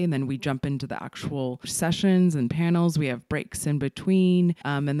entire day. And then we jump into the actual sessions and panels. We have breaks in between.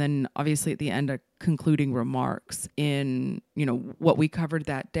 And then obviously at the end, a concluding remarks in, what we covered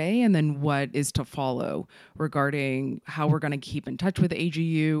that day and then what is to follow regarding how we're going to keep in touch with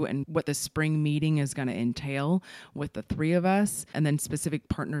AGU and what the spring meeting is going to entail with the three of us, and then specific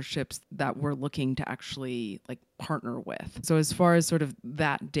partnerships that we're looking to actually partner with. So as far as sort of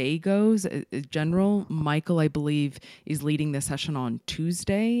that day goes, in general, Michael, I believe, is leading the session on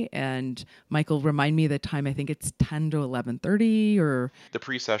Tuesday. And Michael, remind me of the time. I think it's 10 to 11:30 or... The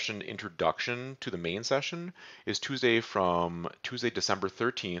pre-session introduction to the main session is Tuesday, December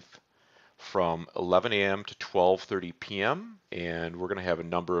 13th from 11 a.m. to 12:30 p.m. And we're going to have a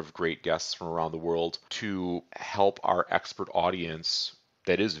number of great guests from around the world to help our expert audience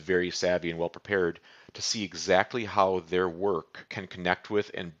that is very savvy and well prepared to see exactly how their work can connect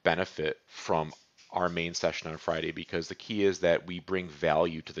with and benefit from our main session on Friday, because the key is that we bring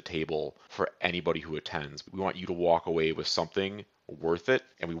value to the table for anybody who attends. We want you to walk away with something worth it,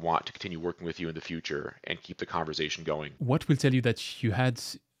 and we want to continue working with you in the future and keep the conversation going. What will tell you that you had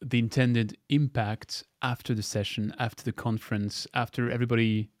the intended impact after the session, after the conference, after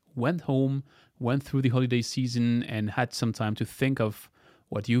everybody went home, went through the holiday season, and had some time to think of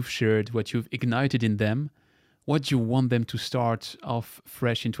what you've shared, what you've ignited in them, what you want them to start off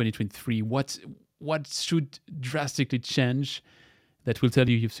fresh in 2023? What should drastically change that will tell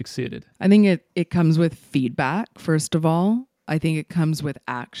you you've succeeded? I think it comes with feedback, first of all. I think it comes with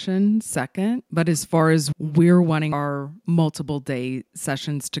action second. But as far as we're wanting our multiple day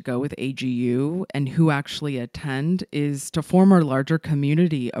sessions to go with AGU and who actually attend is to form our larger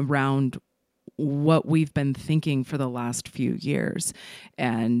community around what we've been thinking for the last few years.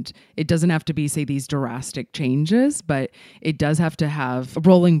 And it doesn't have to be, say, these drastic changes, but it does have to have a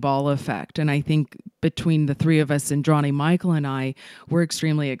rolling ball effect. And I think between the three of us, and Johnny, Michael, and I, we're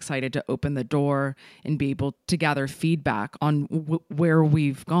extremely excited to open the door and be able to gather feedback on where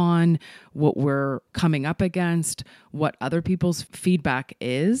we've gone, what we're coming up against, what other people's feedback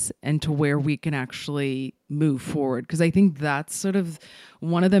is, and to where we can actually move forward. Because I think that's sort of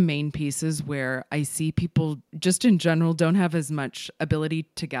one of the main pieces where I see people just in general don't have as much ability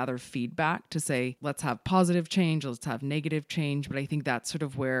to gather feedback to say, let's have positive change, let's have negative change. But I think that's sort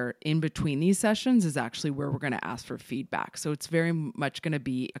of where in between these sessions is actually where we're going to ask for feedback. So it's very much going to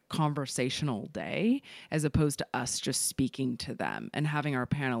be a conversational day as opposed to us just speaking to them and having our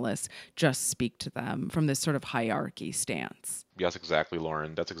panelists just speak to them from this sort of hierarchy stance. Yes, exactly,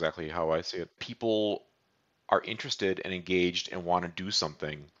 Lauren. That's exactly how I see it. People are interested and engaged and want to do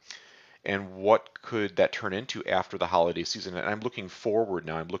something. And what could that turn into after the holiday season? And I'm looking forward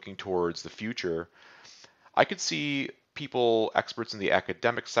now. I'm looking towards the future. I could see people, experts in the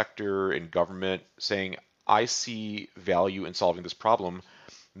academic sector, in government, saying, I see value in solving this problem.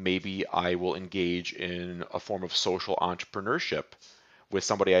 Maybe I will engage in a form of social entrepreneurship with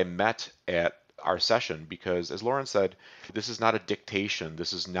somebody I met at our session. Because as Lauren said, this is not a dictation.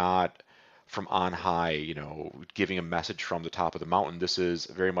 This is not from on high, giving a message from the top of the mountain. This is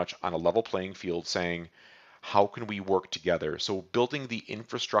very much on a level playing field saying, how can we work together? So building the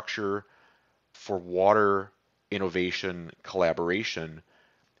infrastructure for water innovation collaboration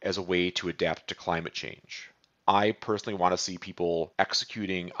as a way to adapt to climate change. I personally want to see people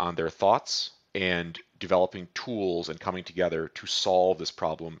executing on their thoughts and developing tools and coming together to solve this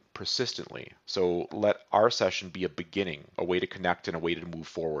problem persistently. So let our session be a beginning, a way to connect and a way to move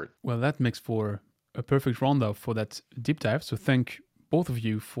forward. Well, that makes for a perfect roundup for that deep dive. So thank both of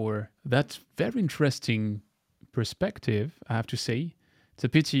you for that very interesting perspective, I have to say. It's a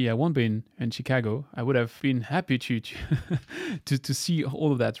pity I won't be in Chicago. I would have been happy to see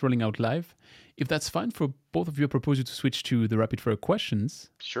all of that rolling out live. If that's fine for both of you, I propose you to switch to the rapid fire questions.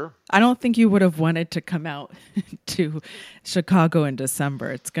 Sure. I don't think you would have wanted to come out to Chicago in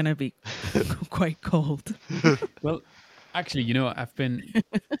December. It's going to be quite cold. Well, actually, I've been...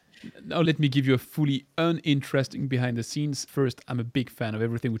 Now let me give you a fully uninteresting behind the scenes. First, I'm a big fan of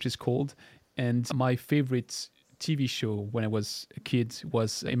everything which is cold. And my favorite TV show when I was a kid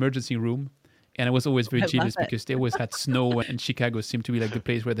was Emergency Room. And I was always very jealous because they always had snow, and Chicago seemed to be like the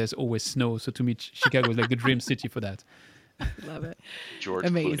place where there's always snow. So to me, Chicago is like the dream city for that. Love it. George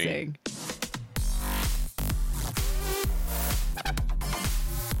Amazing. Clooney.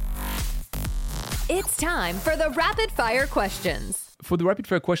 It's time for the rapid fire questions. For the rapid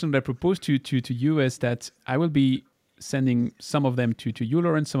fire question that I proposed to you is that I will be sending some of them to you,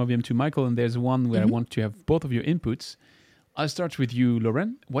 Lauren, some of them to Michael, and there's one where I want to have both of your inputs. I'll start with you,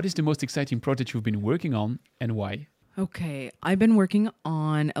 Lauren. What is the most exciting project you've been working on and why? Okay, I've been working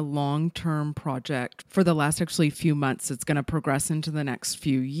on a long-term project for the last actually few months. It's going to progress into the next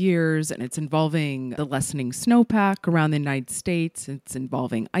few years, and it's involving the lessening snowpack around the United States. It's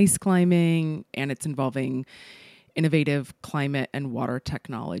involving ice climbing, and it's involving innovative climate and water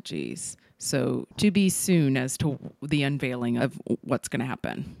technologies. So to be soon as to the unveiling of what's going to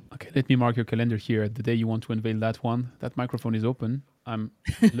happen. Okay, let me mark your calendar here. The day you want to unveil that one, that microphone is open. I'm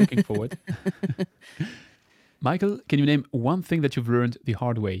looking forward. Michael, can you name one thing that you've learned the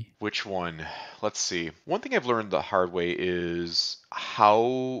hard way? Which one? Let's see. One thing I've learned the hard way is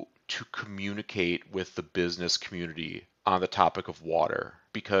how to communicate with the business community on the topic of water.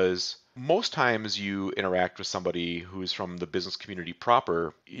 Because most times you interact with somebody who's from the business community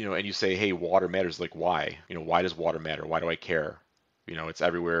proper, and you say, hey, water matters. Like, why? Why does water matter? Why do I care? It's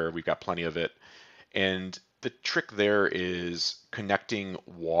everywhere. We've got plenty of it. And the trick there is connecting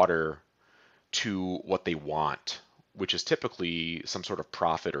water to what they want, which is typically some sort of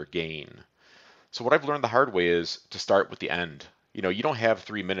profit or gain. So what I've learned the hard way is to start with the end. You don't have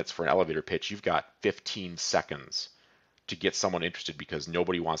 3 minutes for an elevator pitch. You've got 15 seconds to get someone interested because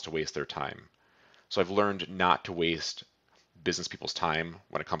nobody wants to waste their time. So I've learned not to waste business people's time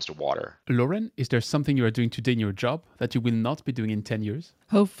when it comes to water. Lauren, is there something you are doing today in your job that you will not be doing in 10 years?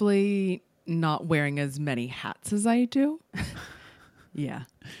 Hopefully not wearing as many hats as I do. Yeah.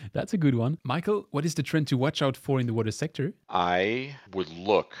 That's a good one. Michael, what is the trend to watch out for in the water sector? I would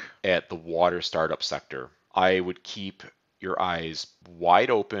look at the water startup sector. I would keep your eyes wide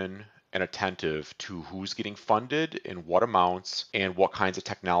open and attentive to who's getting funded in what amounts and what kinds of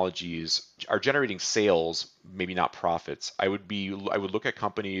technologies are generating sales, maybe not profits. I would look at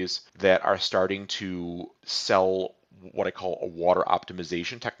companies that are starting to sell what I call a water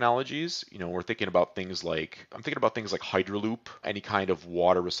optimization technologies. We're thinking about things like Hydroloop, any kind of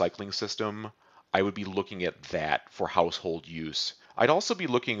water recycling system. I would be looking at that for household use. I'd also be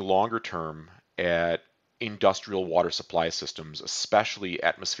looking longer term at industrial water supply systems, especially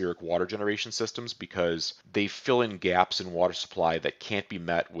atmospheric water generation systems, because they fill in gaps in water supply that can't be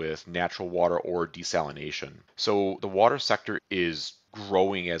met with natural water or desalination. So the water sector is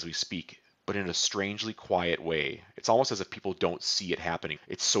growing as we speak, but in a strangely quiet way. It's almost as if people don't see it happening.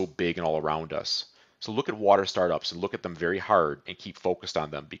 It's so big and all around us. So look at water startups and look at them very hard and keep focused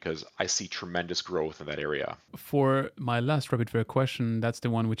on them, because I see tremendous growth in that area. For my last rapid fire question, that's the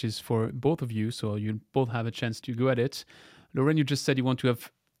one which is for both of you, so you both have a chance to go at it. Lauren, you just said you want to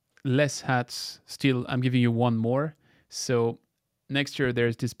have less hats. Still, I'm giving you one more. So next year,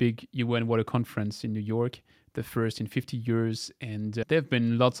 there's this big UN Water Conference in New York, the first in 50 years, and there have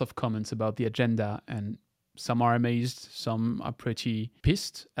been lots of comments about the agenda, and some are amazed, some are pretty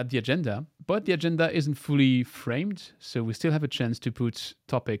pissed at the agenda, but the agenda isn't fully framed, so we still have a chance to put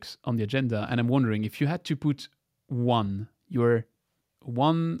topics on the agenda. And I'm wondering, if you had to put you're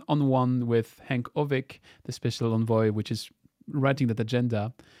one-on-one with Henk Ovik, the special envoy, which is writing that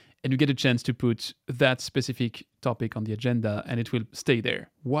agenda, and you get a chance to put that specific topic on the agenda and it will stay there.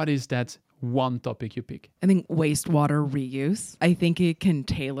 What is that one topic you pick? I think wastewater reuse. I think it can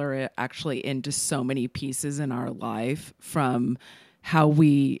tailor it actually into so many pieces in our life, from how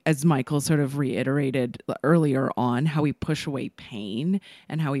we, as Michael sort of reiterated earlier on, how we push away pain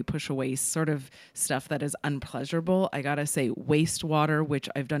and how we push away sort of stuff that is unpleasurable. I gotta say, wastewater, which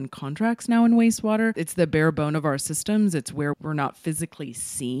I've done contracts now in wastewater, it's the bare bone of our systems. It's where we're not physically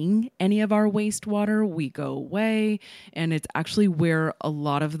seeing any of our wastewater. We go away, and it's actually where a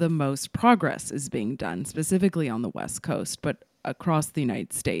lot of the most progress is being done, specifically on the West Coast, but across the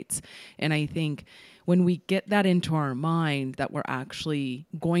United States. And I think when we get that into our mind, that we're actually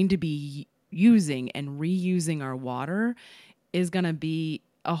going to be using and reusing our water, is going to be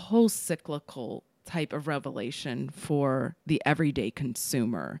a whole cyclical type of revelation for the everyday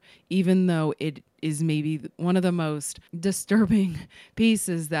consumer, even though it is maybe one of the most disturbing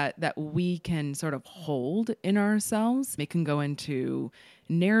pieces that we can sort of hold in ourselves. It can go into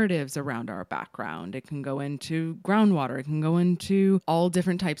narratives around our background. It can go into groundwater. It can go into all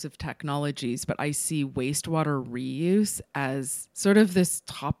different types of technologies. But I see wastewater reuse as sort of this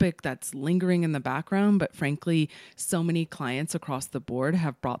topic that's lingering in the background. But frankly, so many clients across the board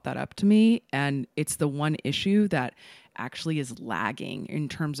have brought that up to me. And it's the one issue that actually is lagging in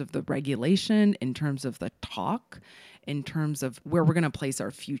terms of the regulation, in terms of the talk, in terms of where we're going to place our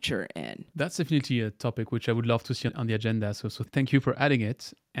future in. That's definitely a topic which I would love to see on the agenda. So thank you for adding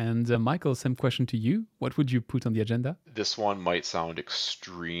it. And Michael, same question to you. What would you put on the agenda? This one might sound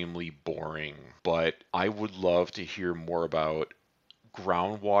extremely boring, but I would love to hear more about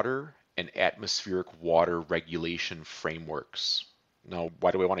groundwater and atmospheric water regulation frameworks. Now,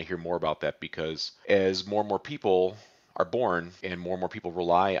 why do I want to hear more about that? Because as more and more people are born and more people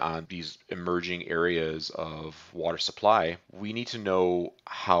rely on these emerging areas of water supply, we need to know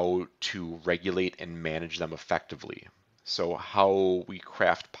how to regulate and manage them effectively. So how we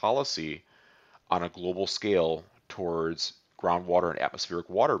craft policy on a global scale towards groundwater and atmospheric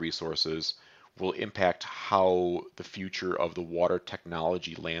water resources will impact how the future of the water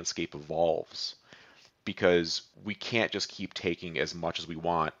technology landscape evolves. Because we can't just keep taking as much as we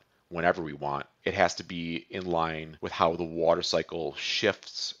want whenever we want. It has to be in line with how the water cycle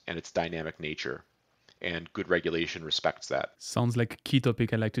shifts and its dynamic nature. And good regulation respects that. Sounds like a key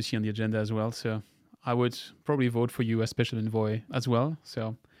topic I'd like to see on the agenda as well. So I would probably vote for you as special envoy as well.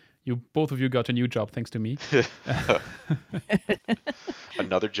 So both of you got a new job thanks to me.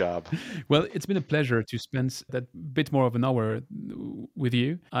 Another job. Well, it's been a pleasure to spend that bit more of an hour with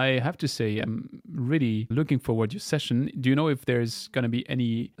you. I have to say, I'm really looking forward to your session. Do you know if there's going to be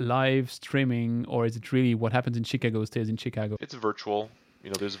any live streaming, or is it really what happens in Chicago stays in Chicago? It's virtual.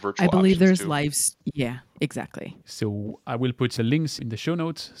 There's virtual. I believe there's too. lives. Yeah, exactly. So I will put the links in the show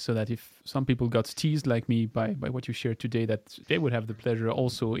notes so that if some people got teased like me by what you shared today, that they would have the pleasure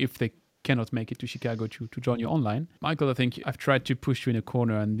also, if they cannot make it to Chicago to join you online. Michael, I think I've tried to push you in a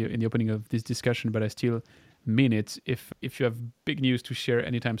corner in the opening of this discussion, but I still mean it. If you have big news to share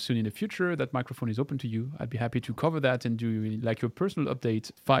anytime soon in the future, that microphone is open to you. I'd be happy to cover that and do like your personal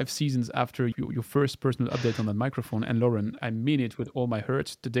update 5 seasons after your first personal update on that microphone. And Lauren, I mean it with all my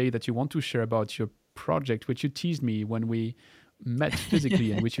heart. The day that you want to share about your project, which you teased me when we met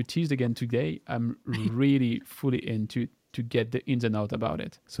physically and which you teased again today, I'm really fully into to get the ins and outs about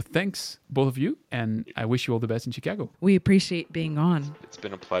it. So thanks, both of you, and I wish you all the best in Chicago. We appreciate being on. It's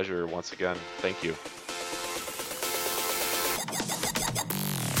been a pleasure once again. Thank you.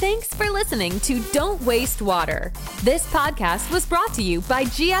 Thanks for listening to Don't Waste Water. This podcast was brought to you by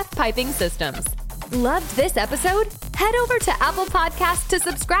GF Piping Systems. Loved this episode? Head over to Apple Podcasts to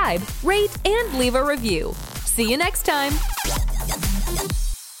subscribe, rate, and leave a review. See you next time.